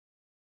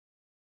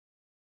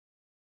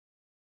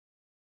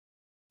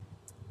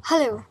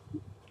Hello,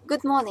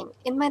 good morning.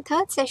 In my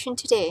third session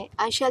today,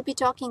 I shall be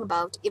talking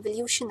about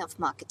evolution of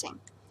marketing.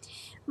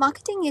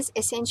 Marketing is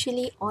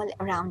essentially all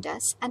around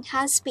us and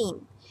has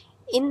been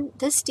in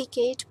this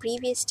decade,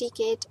 previous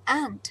decade,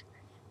 and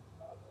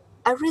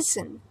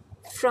arisen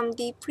from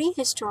the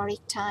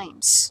prehistoric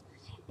times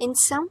in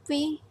some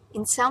way,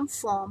 in some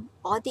form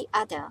or the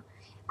other,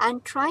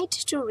 and tried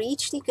to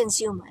reach the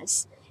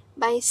consumers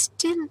by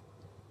still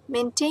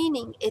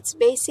maintaining its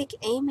basic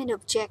aim and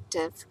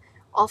objective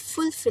of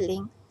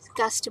fulfilling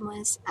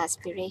customers'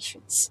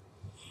 aspirations.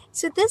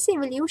 So, this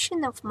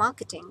evolution of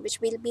marketing, which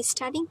we'll be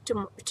studying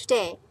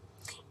today,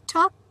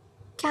 talk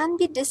can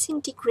be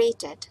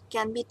disintegrated,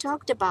 can be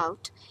talked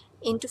about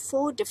into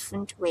four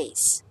different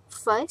ways.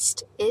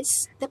 First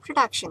is the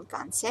production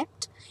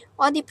concept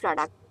or the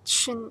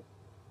production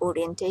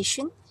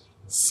orientation.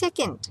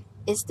 Second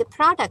is the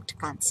product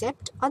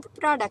concept or the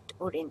product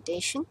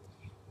orientation.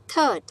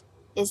 Third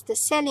is the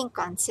selling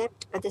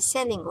concept or the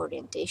selling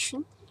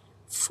orientation.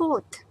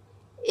 Fourth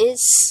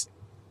is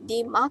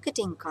the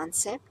marketing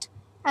concept.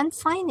 And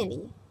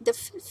finally, the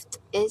fifth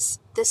is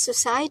the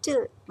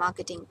societal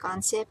marketing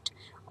concept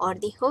or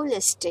the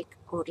holistic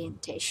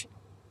orientation.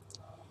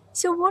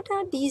 So, what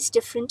are these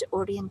different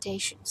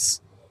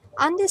orientations?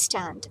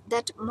 Understand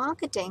that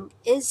marketing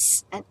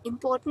is an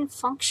important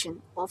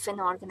function of an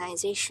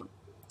organization.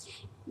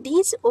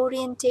 These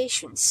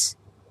orientations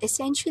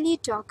essentially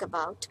talk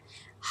about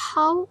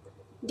how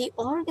the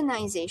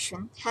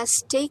organization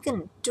has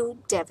taken to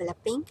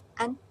developing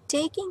and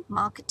taking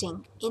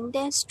marketing in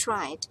their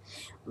stride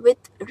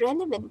with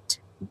relevant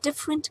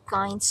different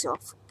kinds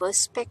of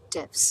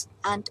perspectives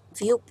and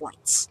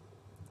viewpoints.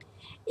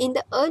 In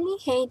the early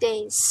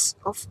heydays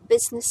of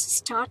business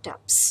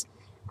startups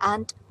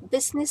and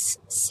business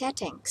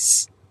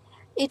settings,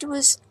 it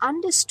was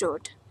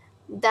understood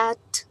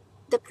that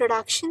the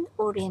production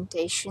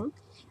orientation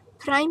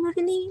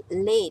primarily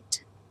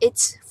laid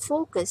its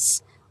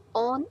focus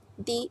on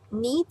the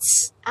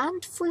needs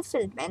and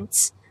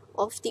fulfillments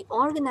of the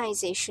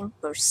organization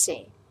per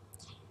se.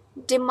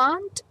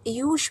 Demand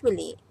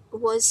usually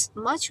was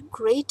much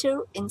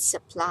greater in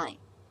supply.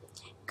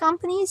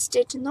 Companies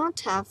did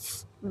not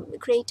have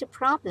greater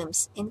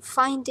problems in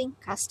finding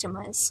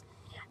customers,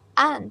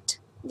 and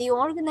the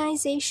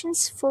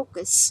organization's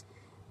focus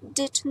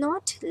did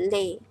not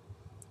lay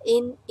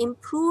in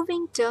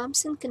improving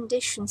terms and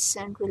conditions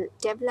and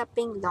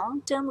developing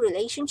long-term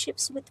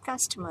relationships with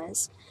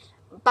customers,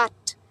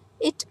 but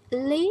it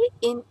lay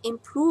in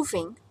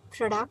improving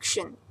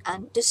production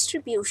and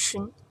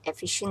distribution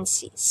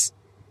efficiencies.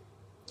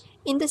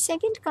 In the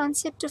second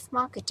concept of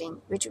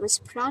marketing, which was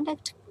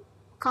product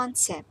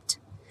concept,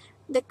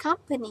 the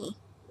company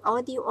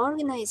or the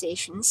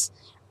organizations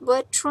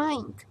were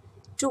trying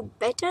to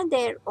better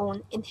their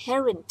own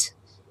inherent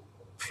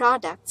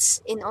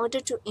products in order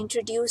to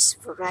introduce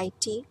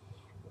variety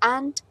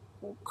and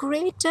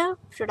greater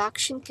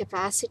production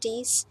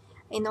capacities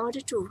in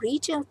order to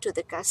reach out to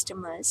the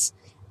customers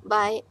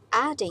by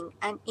adding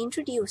and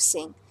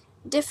introducing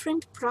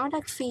different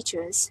product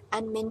features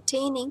and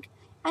maintaining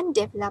and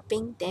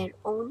developing their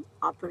own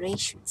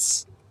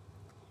operations.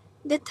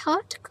 The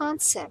third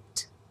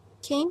concept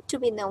came to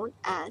be known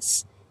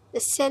as the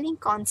selling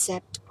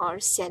concept or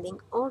selling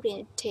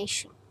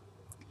orientation.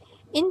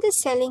 In the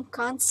selling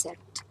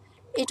concept,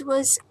 it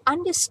was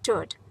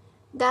understood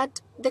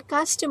that the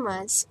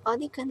customers or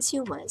the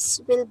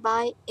consumers will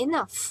buy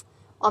enough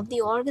of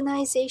the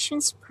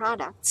organization's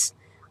products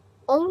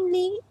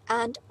only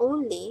and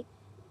only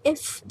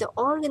if the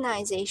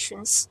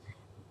organizations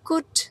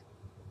could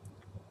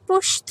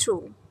push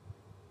through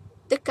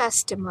the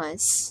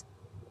customers,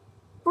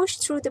 push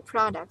through the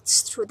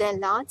products through their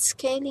large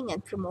scaling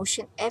and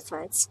promotion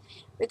efforts,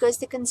 because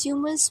the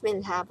consumers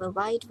will have a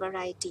wide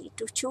variety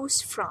to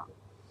choose from.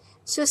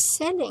 So,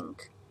 selling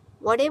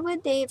whatever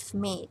they've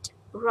made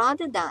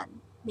rather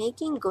than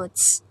making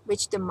goods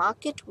which the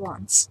market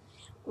wants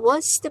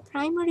was the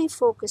primary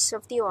focus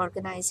of the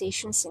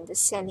organizations in the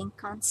selling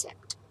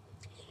concept.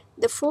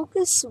 The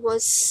focus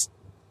was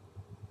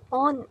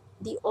on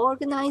the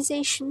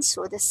organization's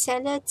or the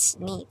seller's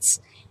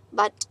needs,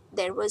 but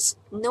there was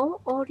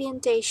no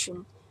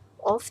orientation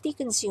of the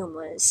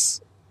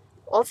consumers,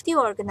 of the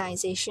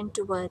organization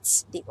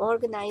towards the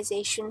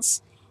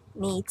organization's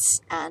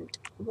needs and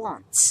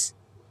wants.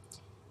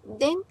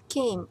 Then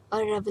came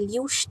a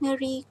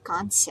revolutionary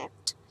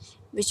concept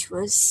which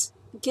was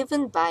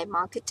given by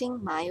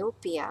Marketing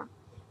Myopia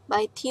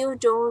by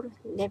Theodore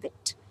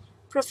Levitt,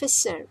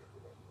 professor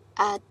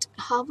at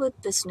Harvard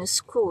Business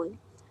School,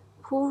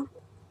 who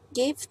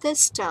gave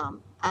this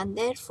term and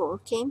therefore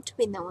came to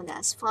be known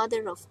as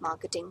father of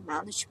marketing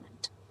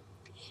management.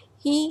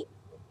 He,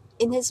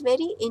 in his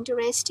very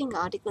interesting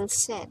article,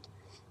 said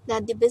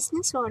that the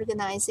business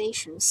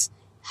organizations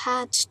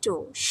had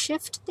to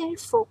shift their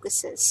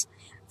focuses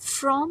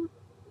from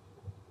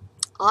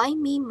I,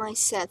 me,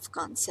 myself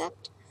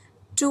concept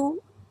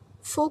to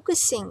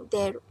focusing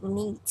their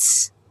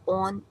needs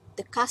on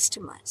the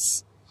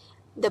customers.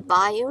 The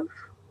buyer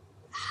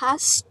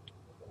has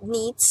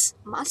needs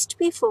must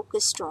be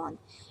focused on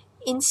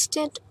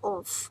instead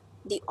of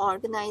the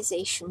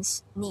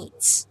organization's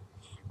needs.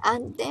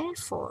 And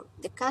therefore,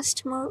 the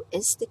customer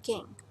is the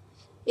king.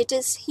 It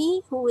is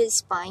he who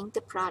is buying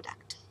the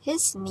product.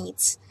 His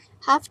needs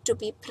have to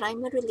be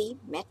primarily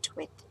met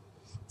with.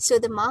 So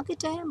the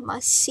marketer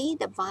must see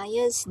the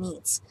buyer's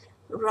needs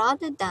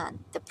rather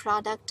than the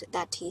product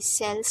that he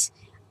sells.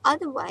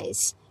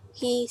 Otherwise,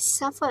 he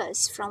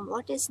suffers from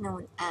what is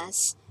known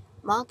as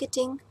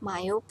marketing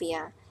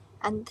myopia,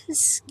 and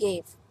this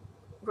gave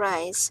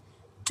rise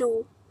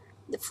to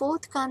the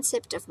fourth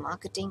concept of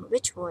marketing,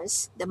 which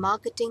was the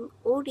marketing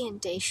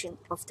orientation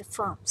of the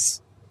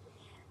firms.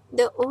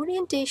 The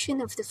orientation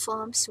of the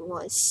firms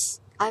was,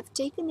 I've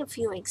taken a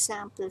few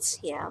examples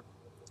here.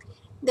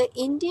 The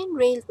Indian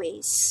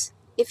Railways,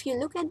 if you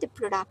look at the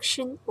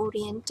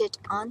production-oriented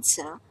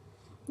answer,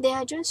 they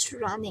are just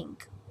running.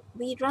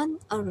 We run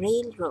a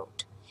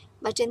railroad.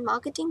 But in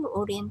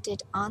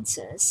marketing-oriented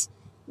answers,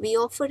 we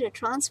offer a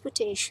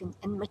transportation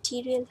and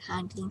material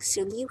handling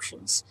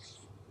solutions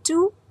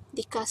to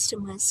the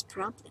customer's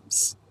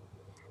problems.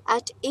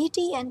 At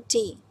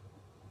AT&T,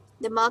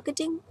 the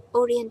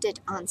marketing-oriented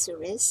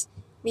answer is,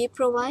 we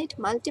provide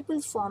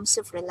multiple forms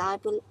of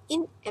reliable,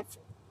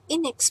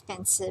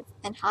 inexpensive,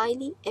 and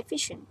highly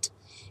efficient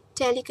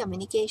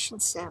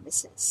telecommunication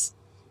services.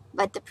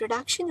 But the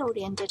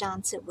production-oriented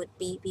answer would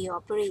be, we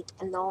operate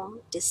a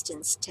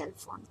long-distance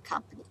telephone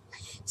company.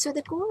 So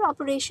the core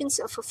operations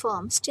of a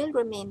firm still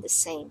remain the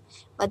same,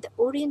 but the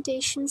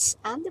orientations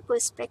and the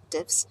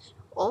perspectives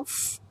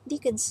of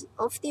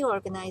the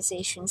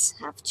organizations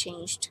have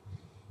changed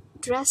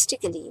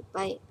drastically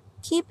by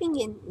keeping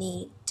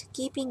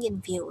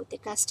in view the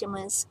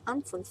customer's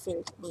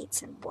unfulfilled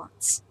needs and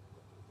wants.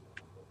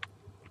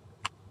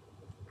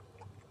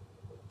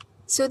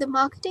 So the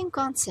marketing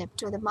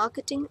concept or the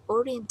marketing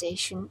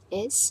orientation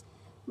is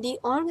the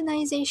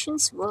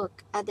organization's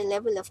work at the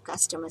level of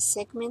customer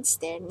segments.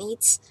 Their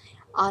needs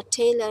are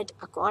tailored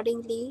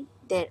accordingly.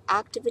 Their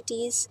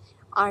activities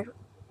are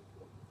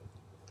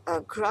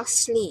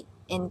grossly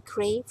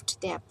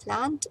engraved. They are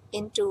planned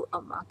into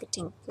a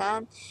marketing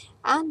plan,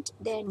 and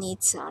their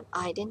needs are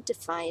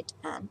identified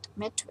and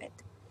met with.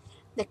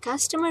 The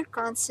customer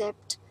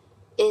concept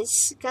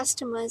is,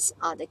 customers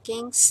are the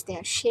kings. They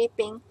are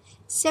shaping,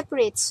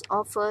 separates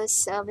offers,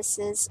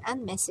 services,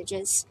 and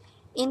messages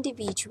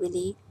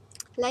individually.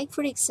 Like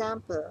for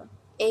example,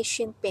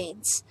 Asian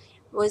Paints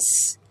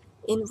was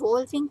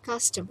involving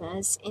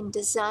customers in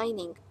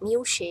designing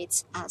new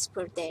shades as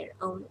per their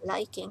own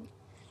liking,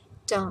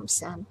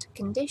 terms and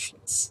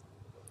conditions.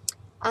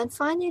 And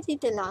finally,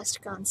 the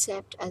last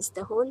concept, as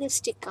the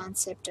holistic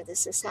concept or the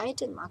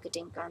societal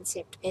marketing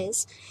concept,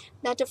 is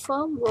that a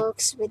firm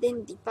works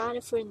within the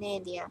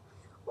paraphernalia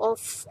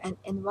of an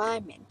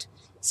environment.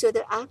 So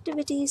the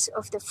activities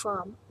of the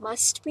firm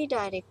must be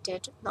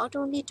directed not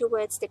only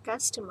towards the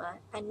customer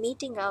and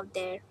meeting out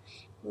their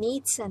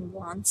needs and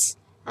wants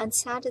and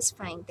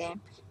satisfying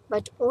them,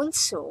 but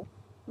also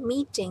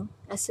meeting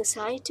a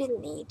societal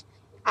need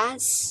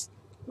as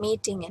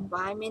meeting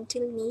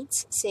environmental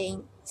needs,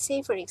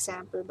 say for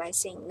example by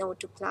saying no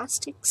to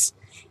plastics,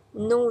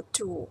 no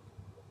to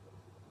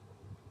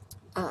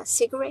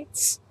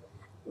cigarettes,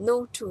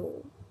 no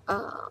to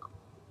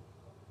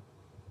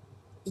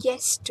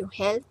yes to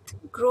health,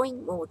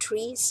 growing more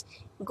trees,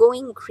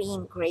 going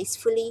green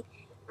gracefully,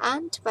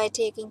 and by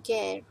taking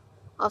care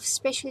of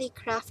specially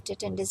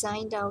crafted and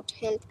designed out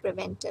health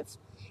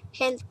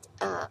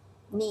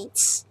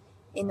needs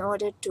in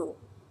order to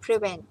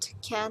prevent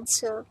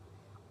cancer,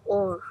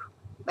 or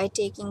by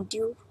taking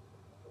due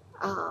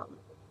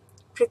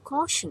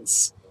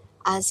precautions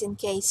as in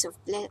case of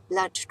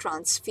blood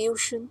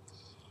transfusion,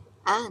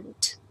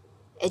 and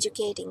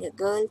educating a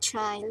girl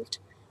child,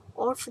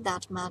 or for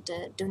that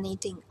matter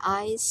donating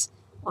eyes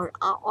or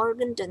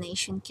organ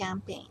donation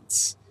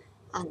campaigns,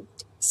 and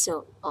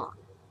so on.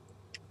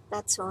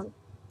 That's all.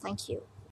 Thank you.